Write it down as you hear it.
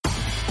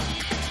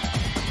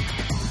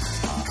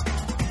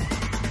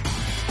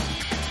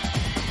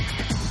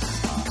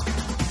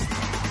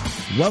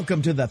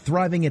Welcome to the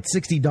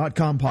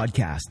ThrivingAt60.com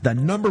podcast, the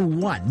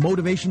 #1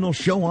 motivational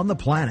show on the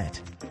planet.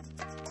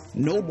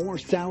 No more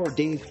sour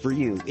days for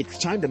you. It's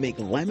time to make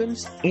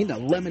lemons into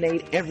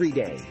lemonade every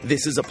day.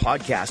 This is a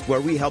podcast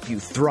where we help you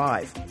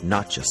thrive,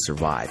 not just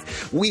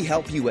survive. We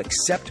help you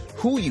accept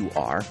who you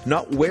are,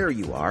 not where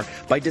you are,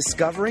 by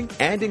discovering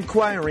and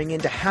inquiring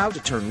into how to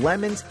turn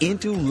lemons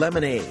into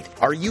lemonade.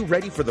 Are you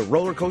ready for the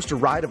roller coaster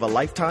ride of a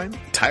lifetime?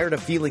 Tired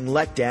of feeling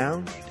let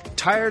down?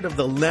 Tired of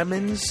the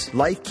lemons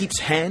life keeps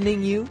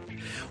handing you?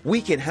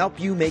 We can help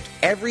you make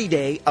every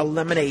day a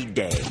lemonade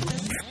day.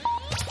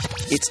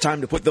 It's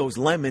time to put those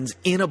lemons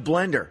in a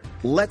blender.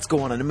 Let's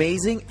go on an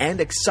amazing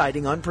and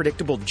exciting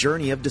unpredictable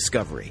journey of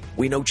discovery.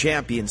 We know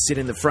champions sit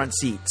in the front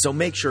seat, so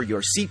make sure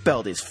your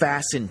seatbelt is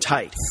fastened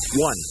tight.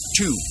 1,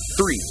 2,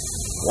 3,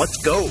 let's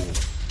go.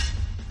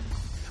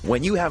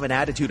 When you have an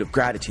attitude of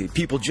gratitude,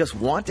 people just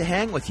want to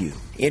hang with you.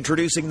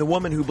 Introducing the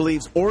woman who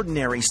believes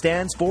ordinary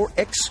stands for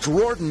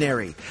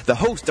extraordinary. The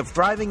host of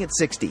Thriving at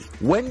 60,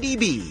 Wendy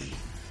B.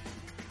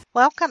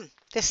 Welcome.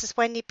 This is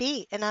Wendy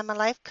B., and I'm a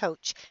life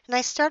coach. And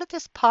I started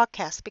this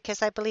podcast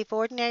because I believe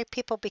ordinary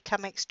people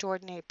become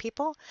extraordinary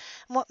people.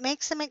 And what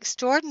makes them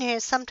extraordinary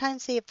is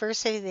sometimes the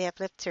adversity they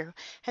have lived through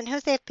and who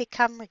they've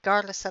become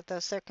regardless of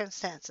those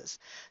circumstances.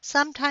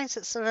 Sometimes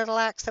it's the little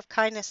acts of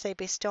kindness they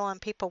bestow on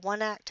people,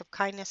 one act of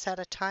kindness at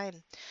a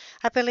time.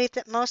 I believe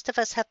that most of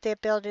us have the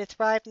ability to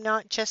thrive,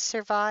 not just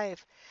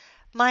survive.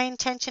 My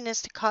intention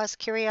is to cause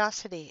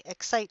curiosity,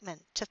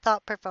 excitement, to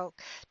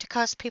thought-provoke, to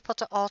cause people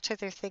to alter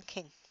their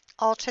thinking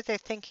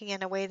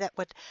in a way that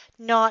would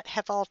not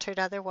have altered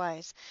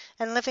otherwise.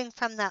 And living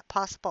from that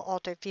possible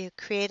altered view,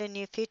 create a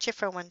new future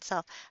for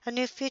oneself, a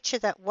new future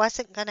that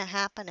wasn't going to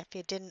happen if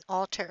you didn't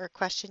alter or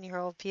question your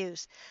old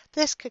views.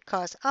 This could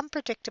cause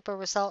unpredictable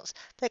results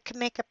that could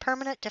make a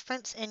permanent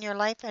difference in your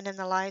life and in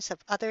the lives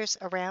of others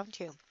around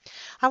you.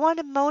 I want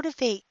to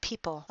motivate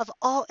people of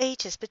all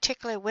ages,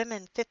 particularly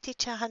women 50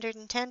 to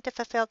 110, to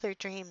fulfill their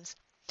dreams.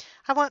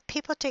 I want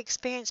people to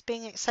experience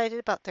being excited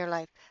about their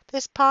life.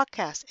 This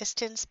podcast is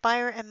to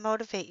inspire and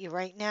motivate you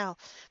right now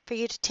for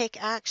you to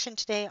take action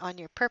today on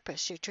your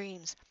purpose, your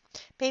dreams.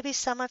 Maybe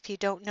some of you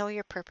don't know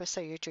your purpose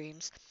or your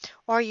dreams,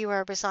 or you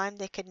are resigned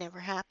they could never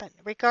happen.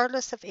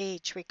 Regardless of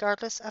age,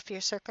 regardless of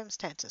your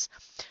circumstances,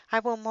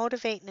 I will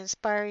motivate and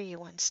inspire you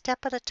one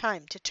step at a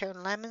time to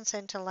turn lemons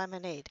into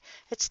lemonade.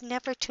 It's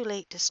never too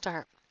late to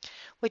start.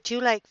 Would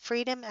you like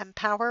freedom and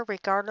power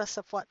regardless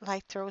of what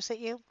life throws at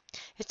you?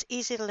 It's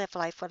easy to live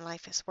life when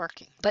life is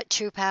working. But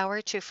true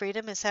power, true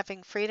freedom is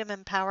having freedom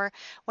and power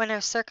when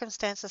our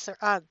circumstances are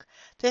ugh.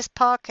 This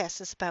podcast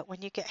is about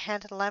when you get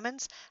handed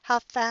lemons, how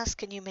fast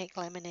can you make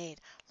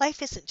lemonade?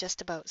 Life isn't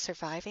just about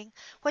surviving.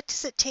 What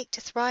does it take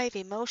to thrive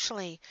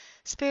emotionally,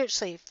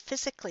 spiritually,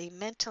 physically,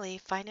 mentally,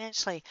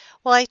 financially?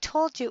 Well, I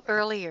told you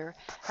earlier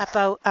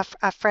about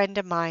a friend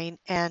of mine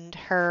and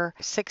her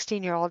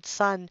 16-year-old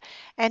son.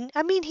 And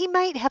I mean, he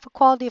might have a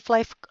quality of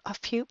life a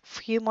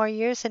few more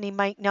years and he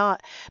might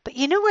not. But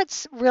you know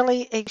what's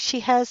really, she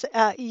has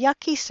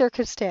yucky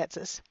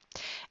circumstances.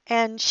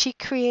 And she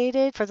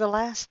created, for the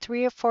last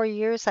 3 or 4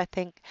 years, I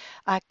think,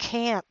 a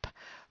camp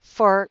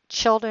for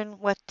children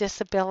with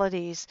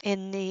disabilities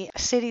in the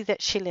city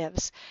that she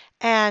lives.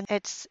 And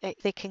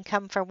they can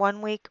come for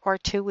 1 week or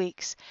 2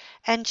 weeks.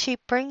 And she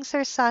brings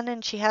her son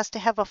and she has to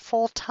have a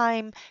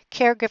full-time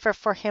caregiver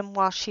for him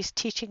while she's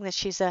teaching this.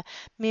 She's a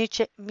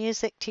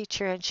music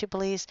teacher and she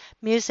believes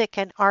music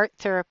and art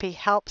therapy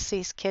helps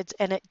these kids,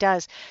 and it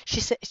does.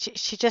 She said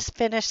she just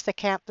finished the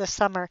camp this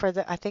summer for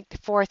I think the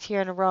 4th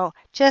year in a row.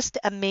 Just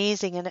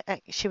amazing. And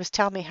she was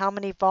telling me how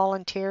many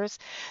volunteers.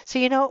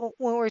 So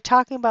when we're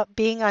talking about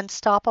being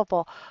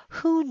unstoppable,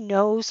 who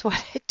knows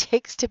what it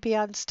takes to be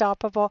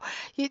unstoppable?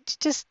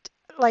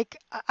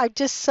 I'm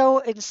just so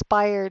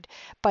inspired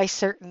by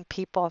certain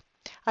people.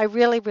 I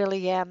really,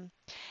 really am.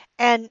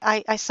 And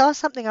I saw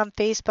something on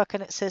Facebook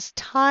and it says,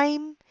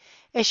 time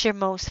is your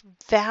most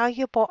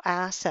valuable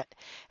asset.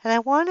 And I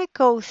want to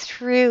go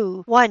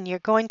through, one, you're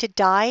going to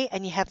die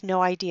and you have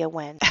no idea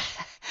when.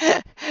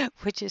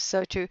 Which is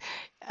so true.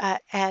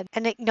 And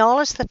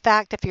acknowledge the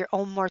fact of your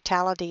own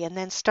mortality and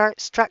then start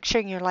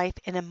structuring your life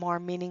in a more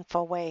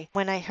meaningful way.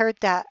 When I heard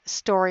that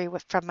story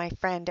from my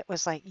friend, it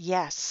was like,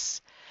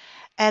 yes.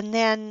 And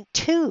then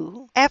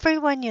 2,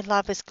 everyone you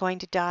love is going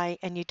to die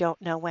and you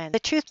don't know when. The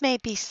truth may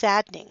be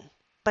saddening,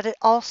 but it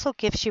also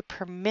gives you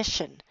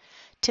permission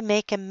to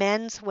make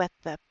amends with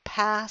the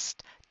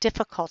past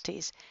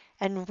difficulties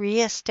and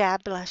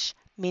reestablish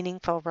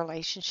meaningful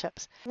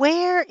relationships.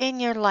 Where in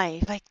your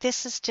life,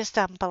 this is just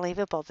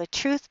unbelievable. The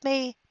truth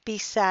may be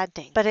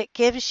saddening, but it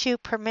gives you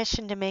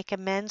permission to make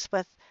amends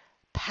with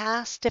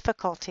past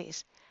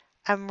difficulties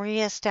and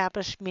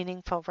reestablish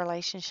meaningful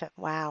relationship.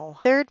 Wow.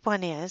 Third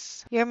one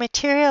is, your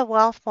material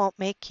wealth won't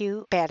make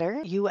you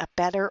a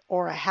better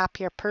or a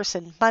happier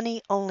person.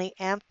 Money only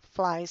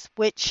amplifies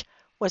which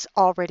was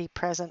already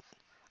present.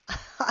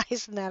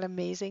 Isn't that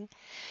amazing?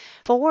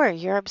 4,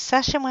 your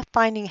obsession with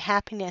finding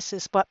happiness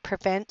is what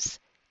prevents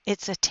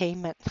its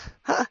attainment.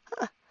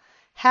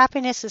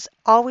 Happiness is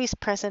always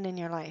present in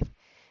your life.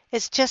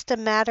 It's just a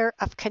matter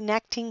of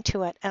connecting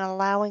to it and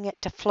allowing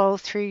it to flow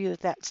through you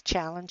that's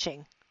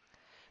challenging.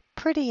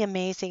 Pretty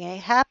amazing, eh?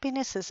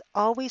 Happiness is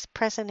always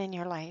present in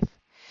your life.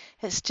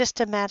 It's just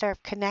a matter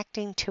of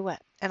connecting to it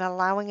and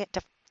allowing it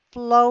to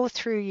flow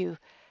through you.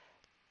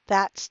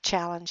 That's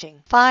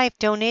challenging. 5,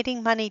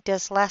 donating money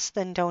does less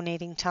than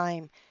donating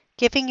time.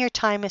 Giving your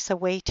time is a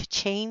way to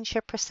change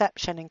your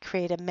perception and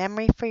create a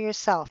memory for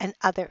yourself and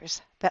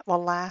others that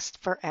will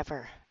last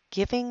forever.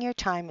 Giving your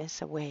time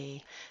is a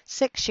way.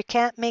 6, you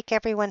can't make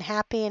everyone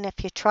happy, and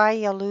if you try,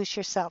 you'll lose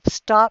yourself.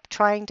 Stop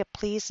trying to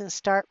please and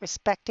start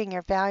respecting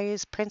your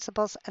values,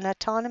 principles, and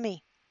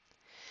autonomy.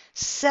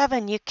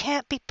 7, you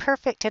can't be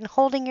perfect, and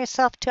holding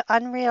yourself to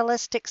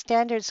unrealistic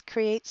standards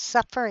creates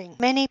suffering.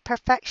 Many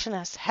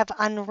perfectionists have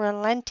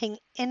unrelenting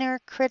inner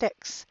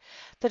critics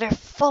that are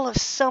full of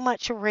so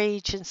much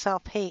rage and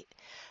self-hate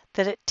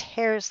that it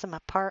tears them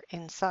apart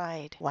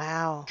inside.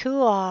 Wow.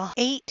 Cool.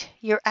 8,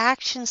 your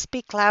actions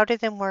speak louder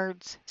than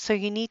words, so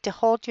you need to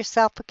hold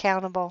yourself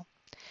accountable.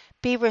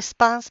 Be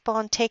responsible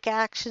and take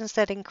actions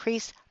that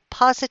increase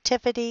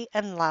positivity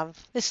and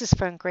love. This is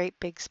from Great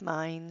Big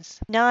Minds.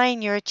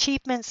 9, your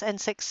achievements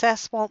and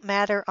success won't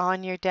matter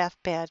on your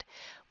deathbed.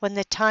 When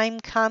the time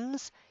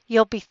comes,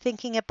 you'll be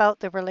thinking about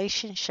the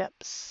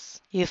relationships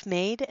you've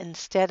made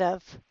instead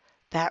of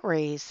that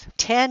raise.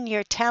 10,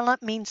 your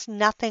talent means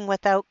nothing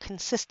without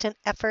consistent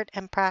effort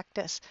and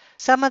practice.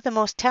 Some of the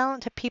most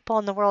talented people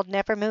in the world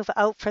never move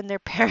out from their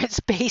parents'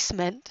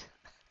 basement.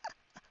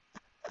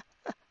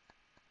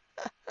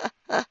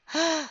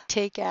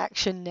 Take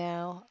action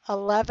now.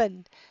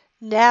 11,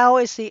 now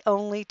is the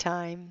only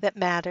time that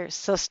matters,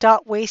 so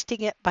stop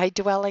wasting it by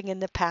dwelling in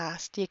the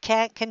past. You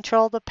can't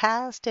control the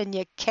past and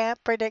you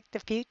can't predict the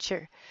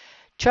future.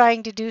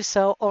 Trying to do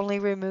so only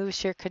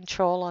removes your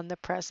control on the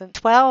present.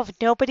 12,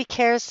 nobody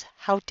cares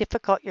how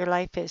difficult your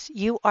life is.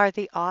 You are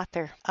the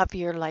author of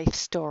your life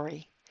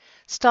story.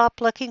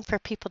 Stop looking for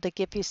people to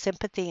give you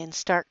sympathy and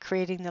start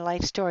creating the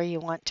life story you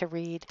want to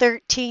read.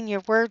 13,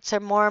 your words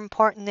are more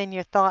important than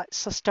your thoughts,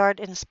 so start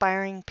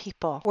inspiring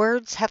people.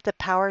 Words have the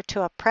power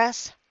to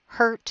oppress,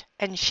 hurt,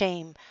 and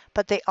shame,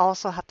 but they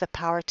also have the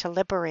power to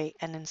liberate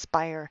and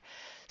inspire.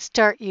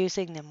 Start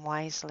using them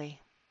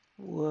wisely.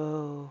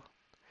 Whoa,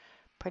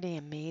 pretty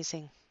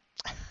amazing.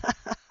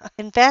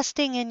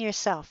 Investing in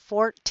yourself.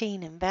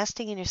 14,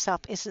 investing in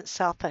yourself isn't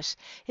selfish.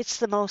 It's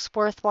the most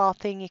worthwhile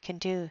thing you can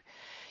do.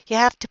 You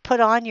have to put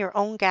on your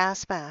own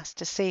gas mask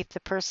to save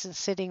the person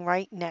sitting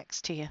right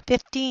next to you.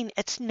 15,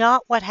 it's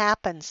not what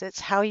happens,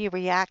 it's how you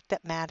react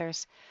that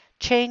matters.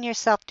 Train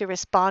yourself to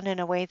respond in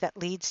a way that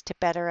leads to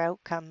better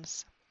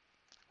outcomes.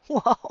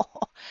 Whoa,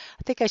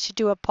 I think I should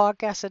do a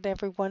podcast on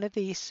every one of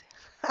these.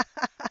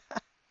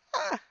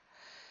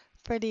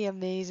 Pretty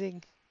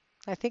amazing.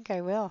 I think I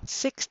will.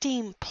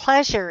 16,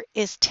 pleasure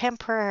is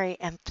temporary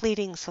and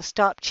fleeting, so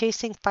stop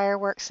chasing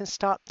fireworks and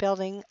stop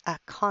building a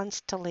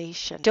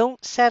constellation.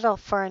 Don't settle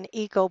for an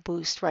ego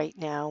boost right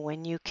now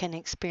when you can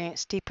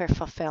experience deeper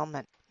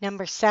fulfillment.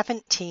 Number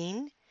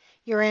 17,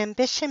 your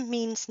ambition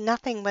means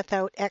nothing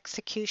without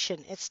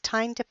execution. It's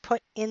time to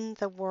put in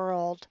the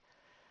world.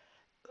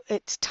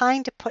 It's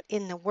time to put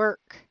in the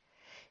work.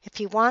 If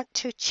you want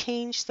to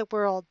change the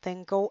world,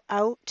 then go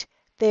out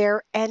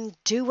there and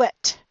do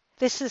it.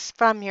 This is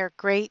from your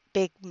Great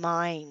Big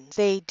Minds.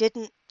 They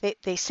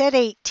said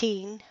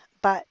 18,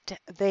 but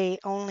they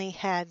only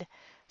had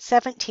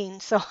 17.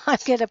 So I'm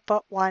going to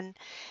put one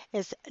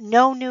is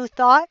no new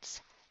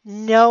thoughts,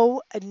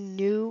 no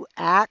new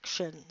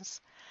actions.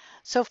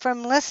 So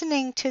from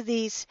listening to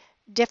these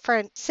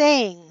different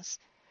sayings,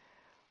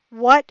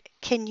 what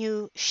can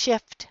you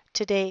shift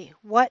today?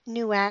 What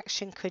new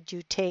action could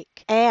you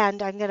take?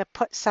 And I'm going to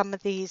put some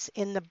of these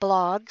in the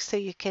blog so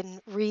you can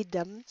read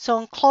them. So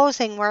in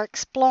closing, we're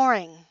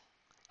exploring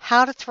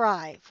how to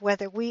thrive,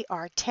 whether we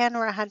are 10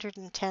 or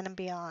 110 and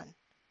beyond.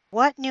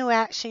 What new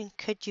action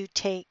could you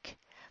take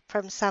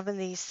from some of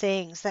these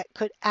sayings that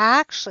could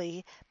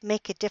actually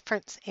make a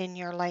difference in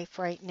your life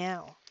right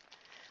now?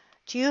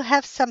 Do you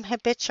have some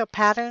habitual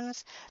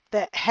patterns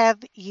that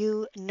have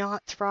you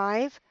not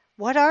thrive?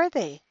 What are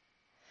they?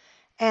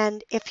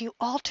 And if you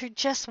alter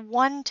just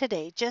one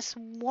today, just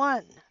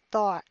one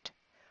thought,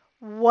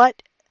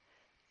 what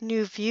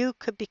new view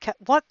could become,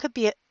 what could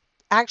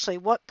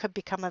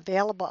become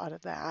available out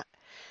of that?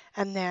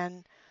 And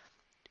then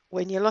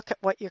when you look at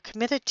what you're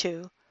committed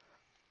to,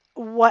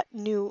 what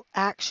new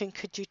action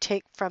could you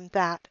take from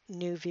that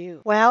new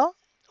view? Well,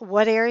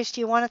 what areas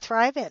do you want to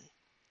thrive in?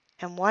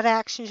 And what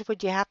actions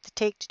would you have to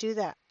take to do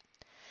that?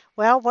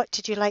 Well, what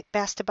did you like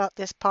best about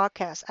this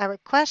podcast? I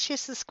request you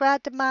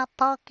subscribe to my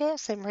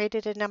podcast and rate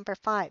it a number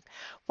 5.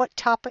 What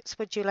topics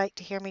would you like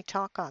to hear me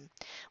talk on?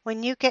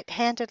 When you get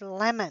handed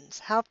lemons,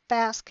 how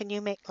fast can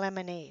you make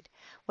lemonade?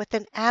 With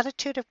an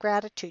attitude of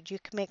gratitude, you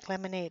can make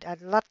lemonade.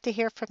 I'd love to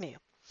hear from you.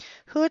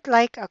 Who would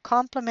like a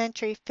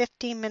complimentary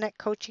 15-minute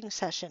coaching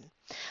session?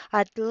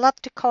 I'd love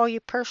to call you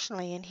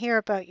personally and hear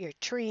about your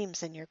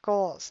dreams and your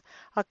goals.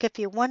 I'll give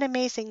you one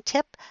amazing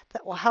tip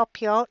that will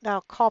help you out, and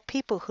I'll call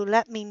people who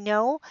let me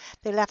know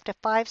they left a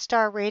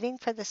 5-star rating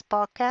for this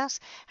podcast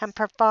and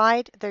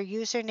provide their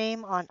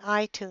username on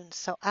iTunes.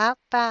 So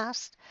act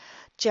fast.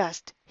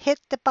 Just hit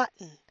the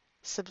button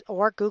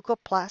or Google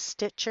Plus,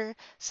 Stitcher,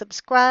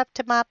 subscribe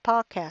to my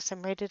podcast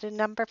and rate it a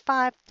number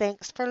 5.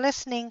 Thanks for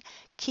listening.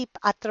 Keep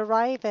a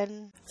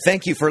thriving.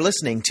 Thank you for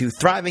listening to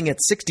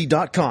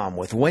ThrivingAt60.com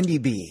with Wendy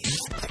B.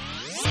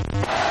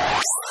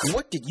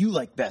 What did you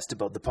like best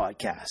about the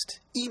podcast?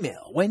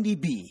 Email Wendy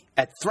B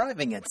at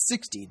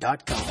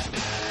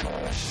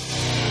ThrivingAt60.com.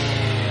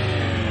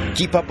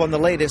 Keep up on the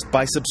latest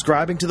by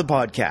subscribing to the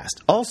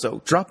podcast.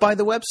 Also, drop by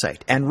the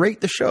website and rate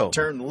the show.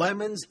 Turn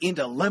lemons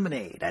into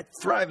lemonade at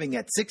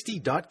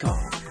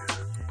ThrivingAt60.com.